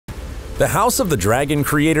The House of the Dragon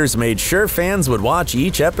creators made sure fans would watch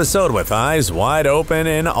each episode with eyes wide open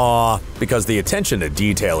in awe, because the attention to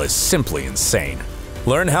detail is simply insane.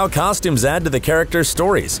 Learn how costumes add to the characters'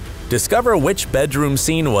 stories. Discover which bedroom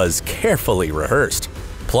scene was carefully rehearsed.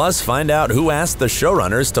 Plus, find out who asked the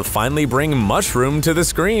showrunners to finally bring Mushroom to the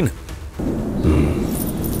screen.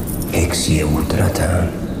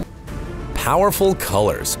 Powerful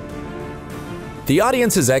colors. The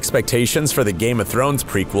audience's expectations for the Game of Thrones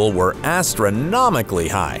prequel were astronomically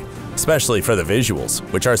high, especially for the visuals,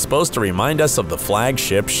 which are supposed to remind us of the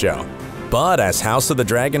flagship show. But as House of the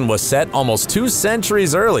Dragon was set almost 2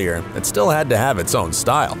 centuries earlier, it still had to have its own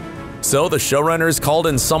style. So the showrunners called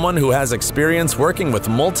in someone who has experience working with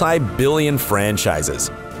multi-billion franchises.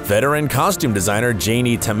 Veteran costume designer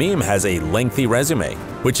Janie Tamim has a lengthy resume,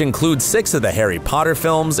 which includes 6 of the Harry Potter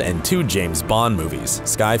films and 2 James Bond movies,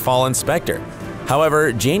 Skyfall and Spectre.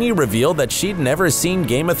 However, Janie revealed that she'd never seen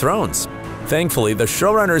Game of Thrones. Thankfully, the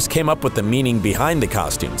showrunners came up with the meaning behind the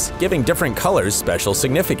costumes, giving different colors special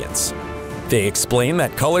significance. They explain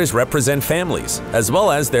that colors represent families, as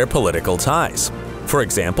well as their political ties. For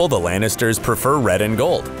example, the Lannisters prefer red and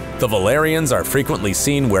gold. The Valerians are frequently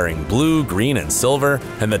seen wearing blue, green, and silver,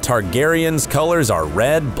 and the Targaryens' colors are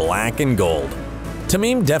red, black, and gold.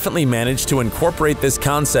 Tamim definitely managed to incorporate this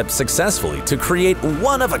concept successfully to create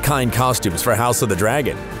one-of-a-kind costumes for House of the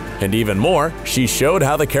Dragon. And even more, she showed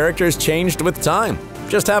how the characters changed with time.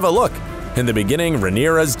 Just have a look. In the beginning,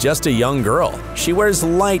 Rhaenyra's just a young girl. She wears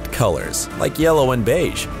light colors, like yellow and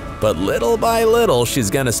beige. But little by little, she's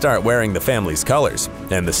gonna start wearing the family's colors.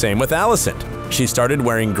 And the same with Alicent. She started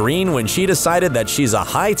wearing green when she decided that she's a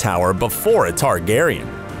Hightower before a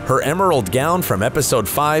Targaryen. Her emerald gown from episode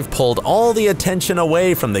 5 pulled all the attention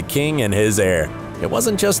away from the king and his heir. It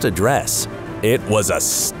wasn't just a dress, it was a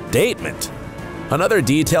statement. Another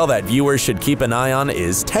detail that viewers should keep an eye on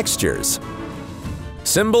is textures.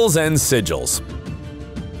 Symbols and sigils.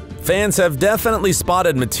 Fans have definitely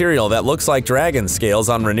spotted material that looks like dragon scales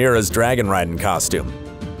on Rhaenyra's dragon riding costume,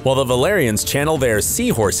 while the Valerians channel their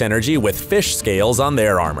seahorse energy with fish scales on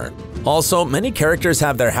their armor. Also, many characters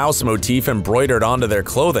have their house motif embroidered onto their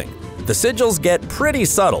clothing. The sigils get pretty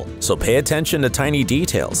subtle, so pay attention to tiny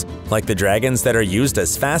details, like the dragons that are used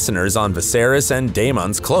as fasteners on Viserys and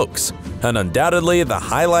Daemon's cloaks. And undoubtedly, the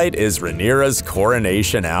highlight is Rhaenyra's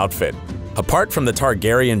coronation outfit. Apart from the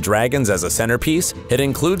Targaryen dragons as a centerpiece, it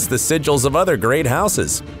includes the sigils of other great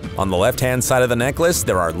houses. On the left-hand side of the necklace,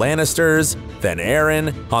 there are Lannisters, then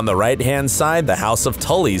Arryn. On the right-hand side, the House of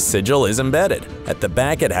Tully's sigil is embedded. At the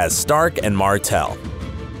back, it has Stark and Martell.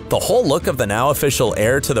 The whole look of the now official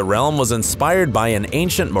heir to the realm was inspired by an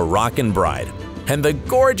ancient Moroccan bride. And the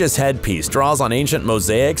gorgeous headpiece draws on ancient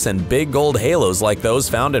mosaics and big gold halos like those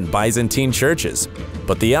found in Byzantine churches.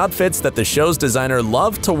 But the outfits that the show's designer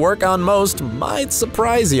loved to work on most might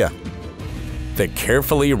surprise you. The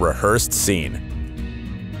carefully rehearsed scene.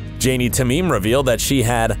 Janie Tamim revealed that she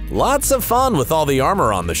had lots of fun with all the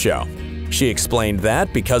armor on the show. She explained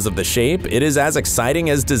that because of the shape, it is as exciting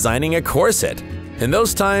as designing a corset. In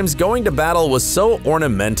those times, going to battle was so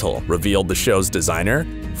ornamental, revealed the show's designer.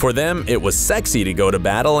 For them, it was sexy to go to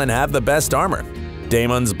battle and have the best armor.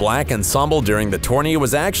 Daemon's black ensemble during the tourney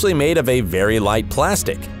was actually made of a very light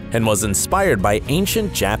plastic and was inspired by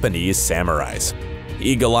ancient Japanese samurais.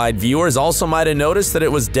 Eagle-eyed viewers also might have noticed that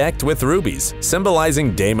it was decked with rubies,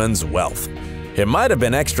 symbolizing Daemon's wealth. It might have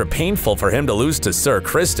been extra painful for him to lose to Sir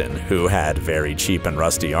Criston, who had very cheap and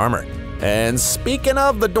rusty armor. And speaking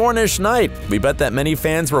of the Dornish Knight, we bet that many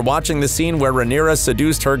fans were watching the scene where Rhaenyra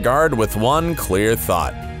seduced her guard with one clear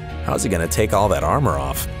thought: how's he gonna take all that armor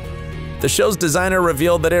off? The show's designer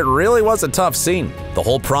revealed that it really was a tough scene. The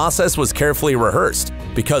whole process was carefully rehearsed,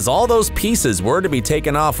 because all those pieces were to be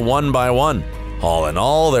taken off one by one. All in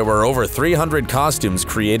all, there were over 300 costumes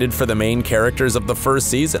created for the main characters of the first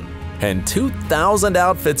season, and 2,000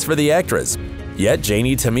 outfits for the extras. Yet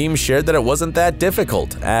Janie Tamim shared that it wasn't that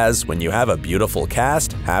difficult, as when you have a beautiful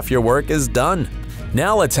cast, half your work is done.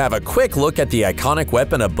 Now let's have a quick look at the iconic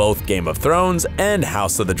weapon of both Game of Thrones and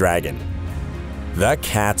House of the Dragon: the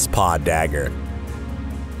Cat's Paw Dagger.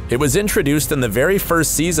 It was introduced in the very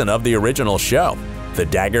first season of the original show. The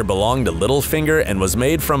dagger belonged to Littlefinger and was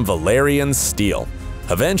made from Valyrian steel.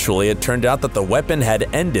 Eventually, it turned out that the weapon had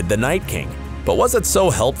ended the Night King. But was it so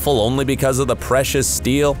helpful only because of the precious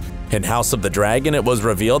steel? In House of the Dragon, it was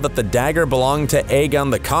revealed that the dagger belonged to Aegon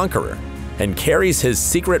the Conqueror and carries his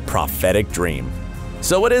secret prophetic dream.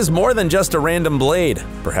 So it is more than just a random blade.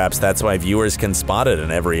 Perhaps that's why viewers can spot it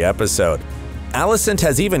in every episode. Alicent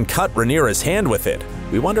has even cut Rhaenyra's hand with it.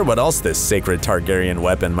 We wonder what else this sacred Targaryen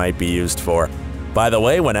weapon might be used for. By the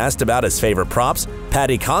way, when asked about his favorite props,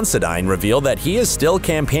 Paddy Considine revealed that he is still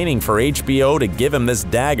campaigning for HBO to give him this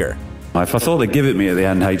dagger. If I thought they'd give it me at the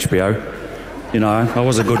end, HBO, you know, I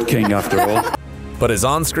was a good king after all. But his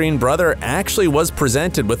on-screen brother actually was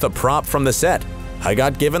presented with a prop from the set. I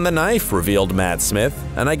got given the knife, revealed Matt Smith,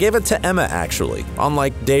 and I gave it to Emma actually, on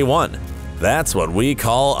like day one. That's what we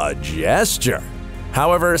call a gesture.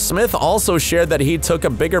 However, Smith also shared that he took a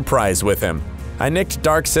bigger prize with him. I nicked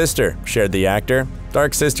Dark Sister, shared the actor.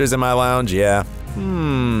 Dark Sister's in my lounge, yeah.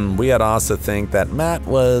 We at OSSA think that Matt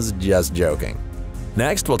was just joking.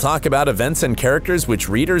 Next, we'll talk about events and characters which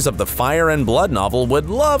readers of the Fire and Blood novel would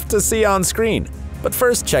love to see on screen. But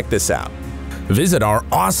first, check this out. Visit our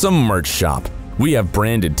awesome merch shop. We have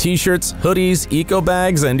branded t-shirts, hoodies, eco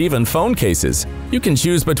bags, and even phone cases. You can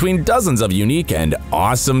choose between dozens of unique and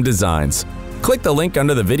awesome designs. Click the link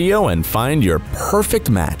under the video and find your perfect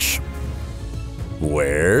match.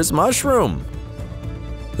 Where's Mushroom?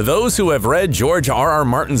 Those who have read George R.R.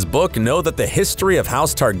 Martin's book know that the history of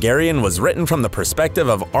House Targaryen was written from the perspective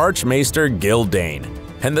of Archmaester Gildain,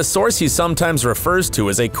 and the source he sometimes refers to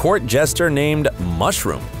is a court jester named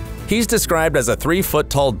Mushroom. He's described as a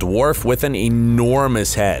 3-foot-tall dwarf with an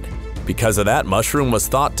enormous head. Because of that, Mushroom was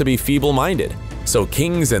thought to be feeble-minded. So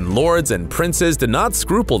kings and lords and princes did not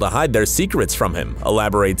scruple to hide their secrets from him,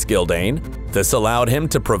 elaborates Gildain. This allowed him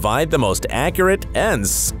to provide the most accurate and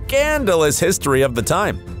scandalous history of the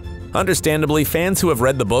time. Understandably, fans who have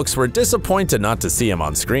read the books were disappointed not to see him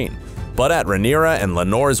on screen. But at Rhaenyra and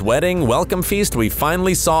Lenore's wedding welcome feast, we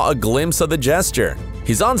finally saw a glimpse of the gesture.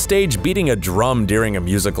 He's on stage beating a drum during a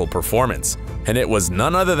musical performance. And it was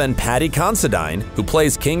none other than Paddy Considine, who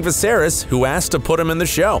plays King Viserys, who asked to put him in the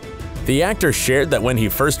show. The actor shared that when he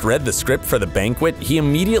first read the script for the banquet, he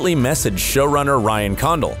immediately messaged showrunner Ryan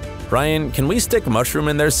Condal. "Ryan, can we stick Mushroom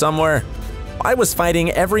in there somewhere?" "I was fighting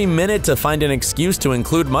every minute to find an excuse to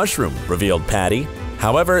include Mushroom," revealed Paddy.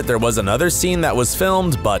 However, there was another scene that was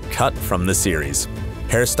filmed but cut from the series.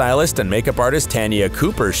 Hairstylist and makeup artist Tanya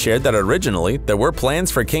Cooper shared that originally there were plans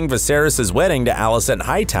for King Viserys' wedding to Alicent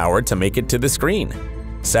Hightower to make it to the screen.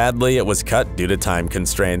 Sadly, it was cut due to time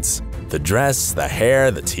constraints. "The dress, the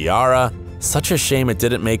hair, the tiara. Such a shame it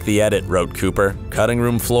didn't make the edit," wrote Cooper. "Cutting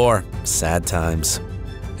room floor. Sad times."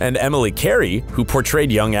 And Emily Carey, who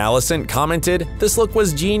portrayed young Alicent, commented, "This look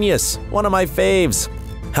was genius. One of my faves."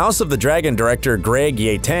 House of the Dragon director Greg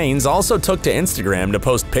Yataines also took to Instagram to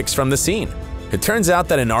post pics from the scene. It turns out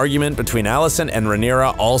that an argument between Alicent and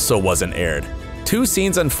Rhaenyra also wasn't aired. "Two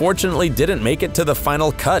scenes unfortunately didn't make it to the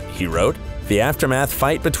final cut," he wrote. The aftermath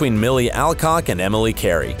fight between Millie Alcock and Emily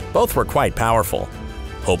Carey. Both were quite powerful.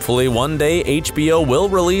 Hopefully one day HBO will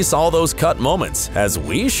release all those cut moments, as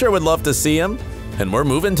we sure would love to see them. And we're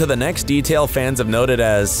moving to the next detail fans have noted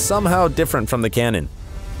as somehow different from the canon.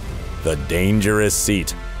 The dangerous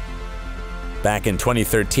seat. Back in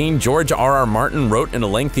 2013, George R.R. Martin wrote in a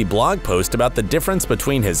lengthy blog post about the difference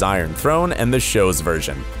between his Iron Throne and the show's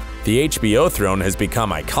version. The HBO throne has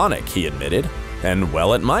become iconic, he admitted. And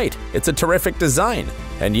well, it might. It's a terrific design.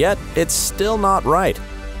 And yet, it's still not right.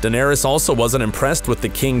 Daenerys also wasn't impressed with the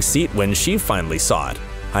king's seat when she finally saw it.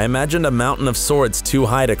 "I imagined a mountain of swords too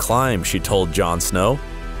high to climb," she told Jon Snow.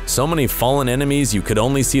 "So many fallen enemies you could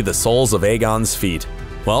only see the soles of Aegon's feet."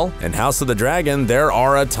 Well, in House of the Dragon, there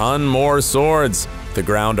are a ton more swords. The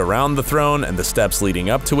ground around the throne and the steps leading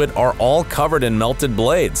up to it are all covered in melted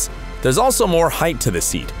blades. There's also more height to the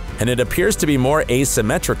seat, and it appears to be more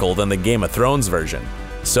asymmetrical than the Game of Thrones version.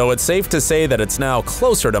 So it's safe to say that it's now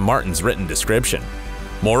closer to Martin's written description.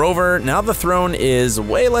 Moreover, now the throne is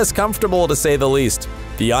way less comfortable to say the least.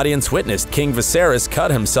 The audience witnessed King Viserys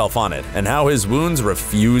cut himself on it and how his wounds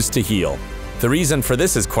refused to heal. The reason for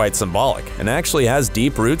this is quite symbolic and actually has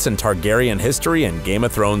deep roots in Targaryen history and Game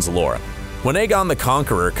of Thrones lore. When Aegon the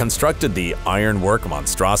Conqueror constructed the ironwork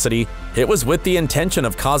monstrosity, it was with the intention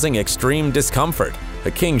of causing extreme discomfort.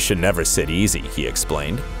 A king should never sit easy, he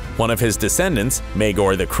explained. One of his descendants,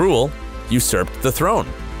 Maegor the Cruel, usurped the throne,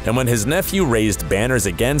 and when his nephew raised banners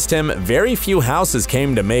against him, very few houses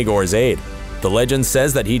came to Maegor's aid. The legend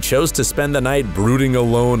says that he chose to spend the night brooding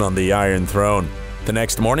alone on the Iron Throne. The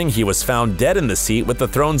next morning, he was found dead in the seat with the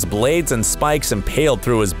throne's blades and spikes impaled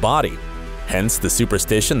through his body. Hence the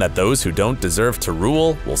superstition that those who don't deserve to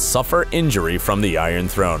rule will suffer injury from the Iron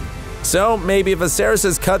Throne. So maybe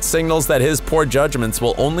Viserys' cut signals that his poor judgments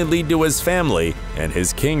will only lead to his family and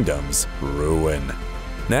his kingdom's ruin.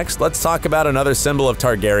 Next, let's talk about another symbol of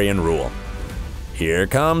Targaryen rule. Here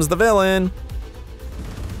comes the villain.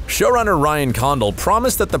 Showrunner Ryan Condal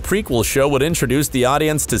promised that the prequel show would introduce the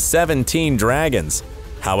audience to 17 dragons.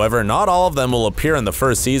 However, not all of them will appear in the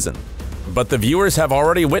first season. But the viewers have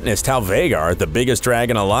already witnessed how Vhagar, the biggest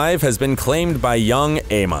dragon alive, has been claimed by young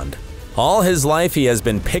Aemond. All his life he has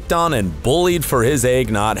been picked on and bullied for his egg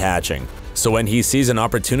not hatching. So when he sees an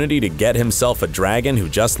opportunity to get himself a dragon who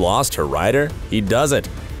just lost her rider, he does it.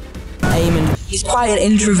 Aemond, he's quite an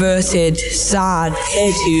introverted, sad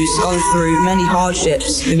kid who's gone through many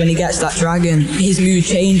hardships. When he gets that dragon, his mood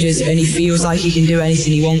changes and he feels like he can do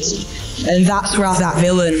anything he wants. And that's where that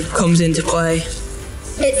villain comes into play.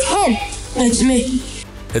 It's him. It's me.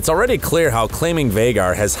 It's already clear how claiming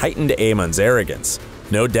Vhagar has heightened Aemond's arrogance.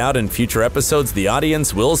 No doubt in future episodes the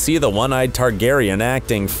audience will see the one-eyed Targaryen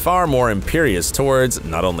acting far more imperious towards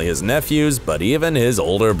not only his nephews, but even his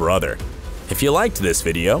older brother. If you liked this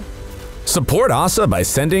video, support OSSA by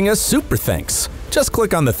sending a super thanks. Just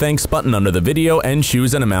click on the thanks button under the video and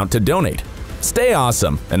choose an amount to donate. Stay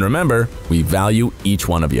awesome, and remember, we value each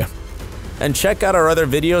one of you. And check out our other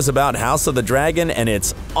videos about House of the Dragon and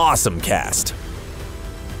its awesome cast.